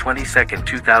August 22,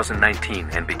 2019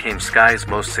 and became Sky's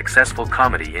most successful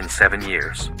comedy in 7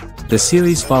 years. The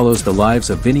series follows the lives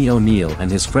of Vinnie O'Neill and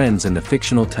his friends in the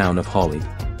fictional town of Hawley.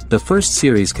 The first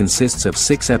series consists of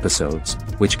 6 episodes,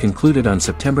 which concluded on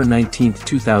September 19,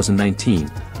 2019,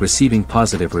 receiving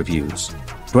positive reviews.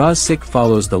 Bras Sick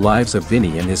follows the lives of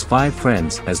Vinnie and his 5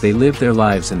 friends as they live their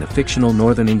lives in the fictional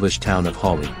Northern English town of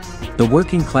Hawley. The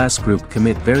working class group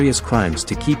commit various crimes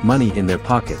to keep money in their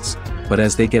pockets, but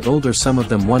as they get older some of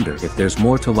them wonder if there's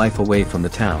more to life away from the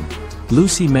town.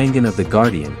 Lucy Mangan of The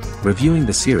Guardian, reviewing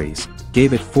the series,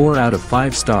 gave it 4 out of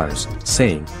 5 stars,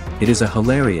 saying, "It is a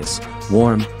hilarious,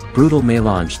 warm, brutal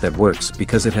melange that works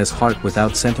because it has heart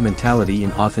without sentimentality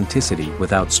and authenticity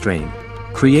without strain."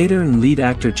 Creator and lead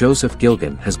actor Joseph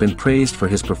Gilgun has been praised for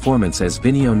his performance as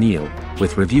Vinnie O'Neill,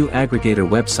 with review aggregator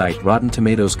website Rotten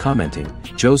Tomatoes commenting,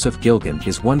 "Joseph Gilgun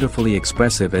is wonderfully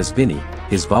expressive as Vinnie,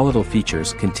 his volatile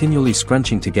features continually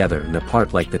scrunching together and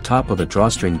apart like the top of a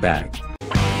drawstring bag."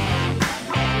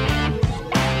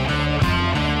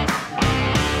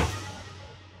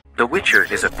 The Witcher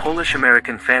is a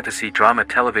Polish-American fantasy drama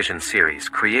television series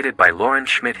created by Lauren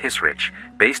Schmidt-Hissrich,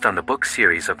 based on the book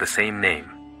series of the same name.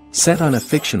 Set on a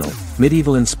fictional,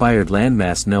 medieval-inspired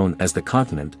landmass known as the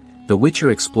Continent, The Witcher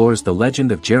explores the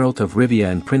legend of Geralt of Rivia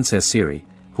and Princess Ciri,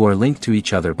 who are linked to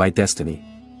each other by destiny.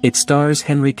 It stars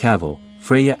Henry Cavill,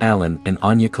 Freya Allan and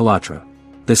Anya Chalotra.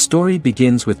 The story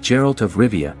begins with Geralt of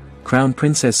Rivia, Crown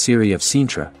Princess Ciri of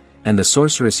Sintra, and the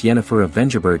sorceress Yennefer of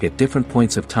Vengerberg at different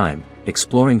points of time,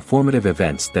 exploring formative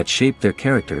events that shape their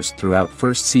characters throughout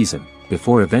first season,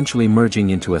 before eventually merging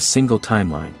into a single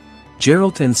timeline.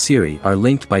 Geralt and Ciri are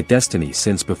linked by destiny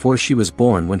since before she was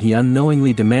born when he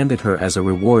unknowingly demanded her as a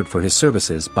reward for his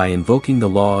services by invoking the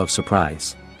law of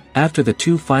surprise. After the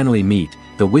two finally meet,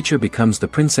 the Witcher becomes the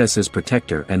princess's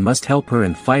protector and must help her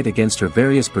and fight against her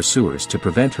various pursuers to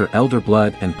prevent her elder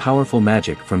blood and powerful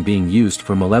magic from being used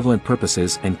for malevolent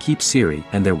purposes and keep Ciri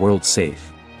and their world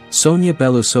safe. Sonia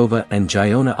Belousova and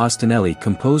Giona Ostinelli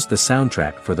composed the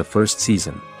soundtrack for the first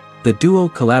season. The duo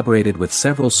collaborated with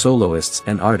several soloists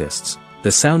and artists.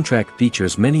 The soundtrack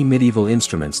features many medieval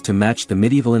instruments to match the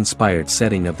medieval-inspired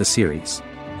setting of the series.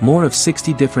 More of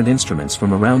 60 different instruments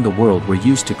from around the world were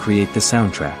used to create the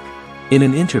soundtrack. In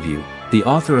an interview, the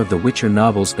author of the Witcher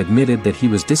novels admitted that he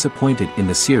was disappointed in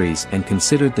the series and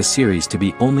considered the series to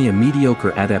be only a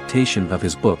mediocre adaptation of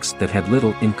his books that had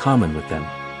little in common with them.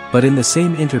 But in the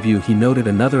same interview he noted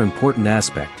another important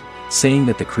aspect, saying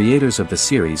that the creators of the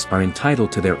series are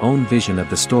entitled to their own vision of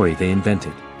the story they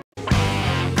invented.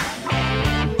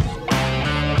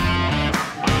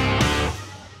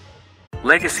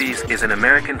 Legacies is an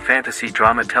American fantasy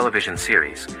drama television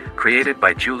series, created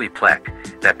by Julie Plec,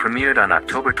 that premiered on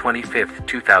October 25,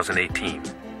 2018.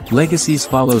 Legacies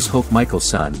follows Hope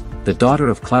Michelson, the daughter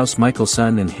of Klaus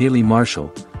Michelson and Haley Marshall,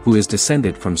 who is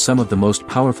descended from some of the most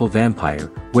powerful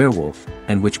vampire, werewolf,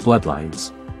 and witch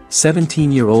bloodlines.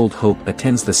 17-year-old Hope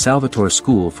attends the Salvatore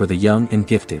School for the Young and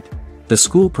Gifted. The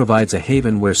school provides a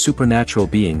haven where supernatural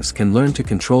beings can learn to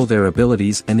control their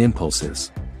abilities and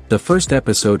impulses. The first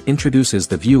episode introduces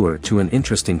the viewer to an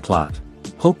interesting plot.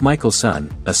 Hope Michelson,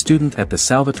 a student at the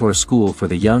Salvatore School for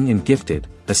the Young and Gifted,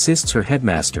 assists her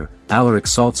headmaster, Alaric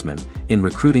Saltzman, in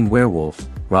recruiting werewolf,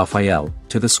 Raphael,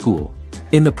 to the school.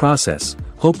 In the process,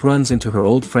 Hope runs into her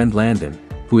old friend Landon,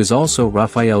 who is also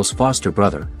Raphael's foster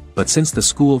brother, but since the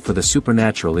school for the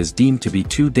supernatural is deemed to be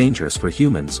too dangerous for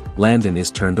humans, Landon is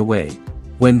turned away.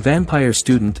 When vampire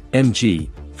student, MG,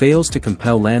 fails to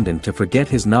compel Landon to forget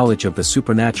his knowledge of the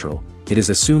supernatural, it is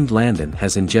assumed Landon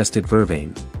has ingested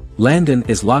vervain. Landon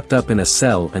is locked up in a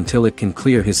cell until it can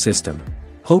clear his system.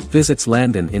 Hope visits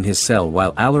Landon in his cell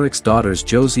while Alaric's daughters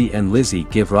Josie and Lizzie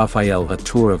give Raphael a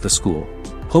tour of the school.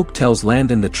 Hope tells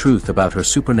Landon the truth about her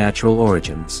supernatural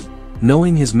origins.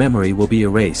 Knowing his memory will be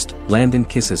erased, Landon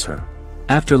kisses her.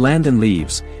 After Landon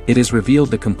leaves, it is revealed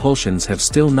the compulsions have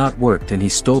still not worked and he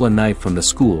stole a knife from the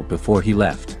school before he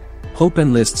left. Hope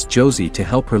enlists Josie to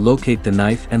help her locate the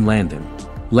knife and Landon.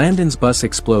 Landon's bus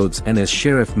explodes and as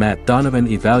Sheriff Matt Donovan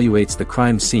evaluates the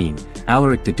crime scene,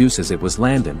 Alaric deduces it was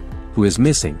Landon, who is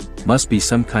missing, must be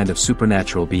some kind of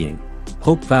supernatural being.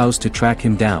 Hope vows to track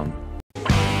him down.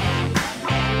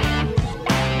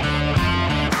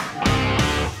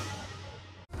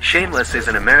 Shameless is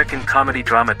an American comedy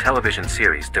drama television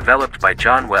series developed by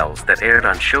John Wells that aired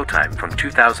on Showtime from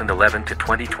 2011 to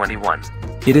 2021.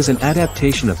 It is an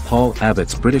adaptation of Paul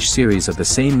Abbott's British series of the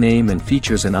same name and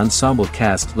features an ensemble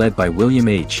cast led by William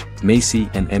H. Macy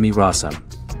and Emmy Rossum.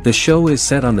 The show is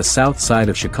set on the south side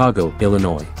of Chicago,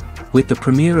 Illinois. With the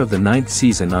premiere of the 9th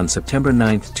season on September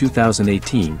 9,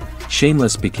 2018,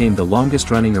 Shameless became the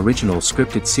longest-running original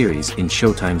scripted series in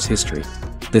Showtime's history.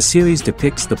 The series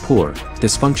depicts the poor,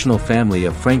 dysfunctional family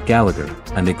of Frank Gallagher,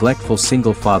 a neglectful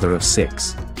single father of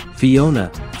 6. Fiona,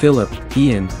 Philip,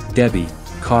 Ian, Debbie,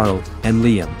 Carl, and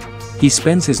Liam. He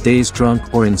spends his days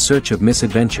drunk or in search of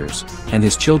misadventures, and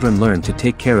his children learn to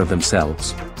take care of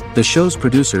themselves. The show's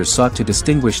producers sought to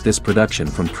distinguish this production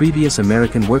from previous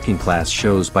American working-class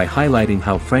shows by highlighting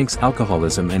how Frank's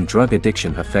alcoholism and drug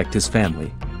addiction affect his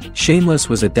family. Shameless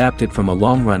was adapted from a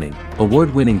long-running,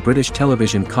 award-winning British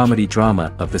television comedy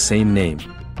drama of the same name.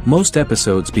 Most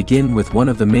episodes begin with one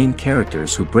of the main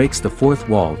characters who breaks the fourth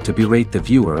wall to berate the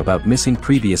viewer about missing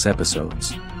previous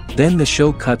episodes. Then the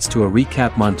show cuts to a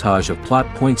recap montage of plot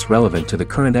points relevant to the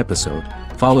current episode,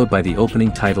 followed by the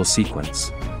opening title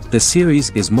sequence. The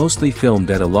series is mostly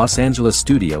filmed at a Los Angeles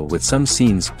studio with some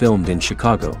scenes filmed in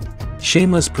Chicago.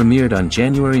 Shameless premiered on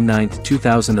January 9,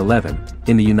 2011,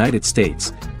 in the United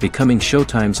States, becoming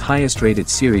Showtime's highest-rated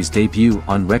series debut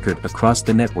on record across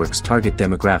the network's target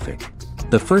demographic.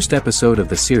 The first episode of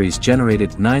the series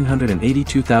generated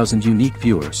 982,000 unique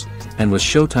viewers, and was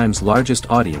Showtime's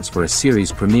largest audience for a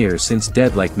series premiere since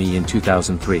Dead Like Me in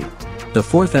 2003. The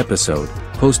fourth episode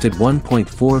posted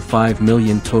 1.45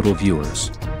 million total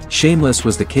viewers. Shameless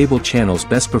was the cable channel's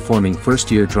best-performing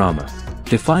first-year drama.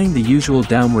 Defying the usual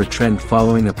downward trend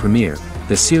following a premiere,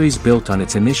 the series built on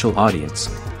its initial audience,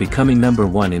 becoming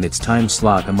 #1 in its time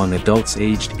slot among adults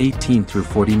aged 18 through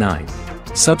 49.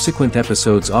 Subsequent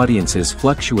episodes' audiences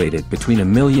fluctuated between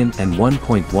 1 million and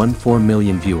 1.14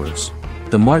 million viewers.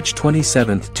 The March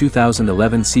 27,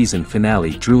 2011 season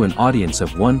finale drew an audience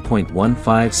of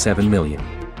 1.157 million.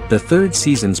 The third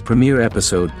season's premiere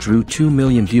episode drew 2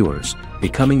 million viewers,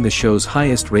 becoming the show's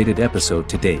highest-rated episode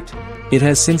to date. It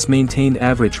has since maintained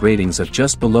average ratings of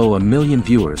just below 1 million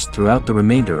viewers throughout the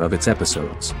remainder of its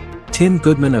episodes. Tim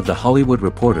Goodman of The Hollywood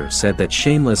Reporter said that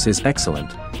Shameless is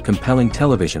excellent, compelling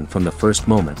television from the first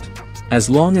moment. As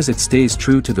long as it stays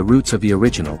true to the roots of the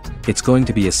original, it's going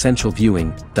to be essential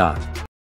viewing.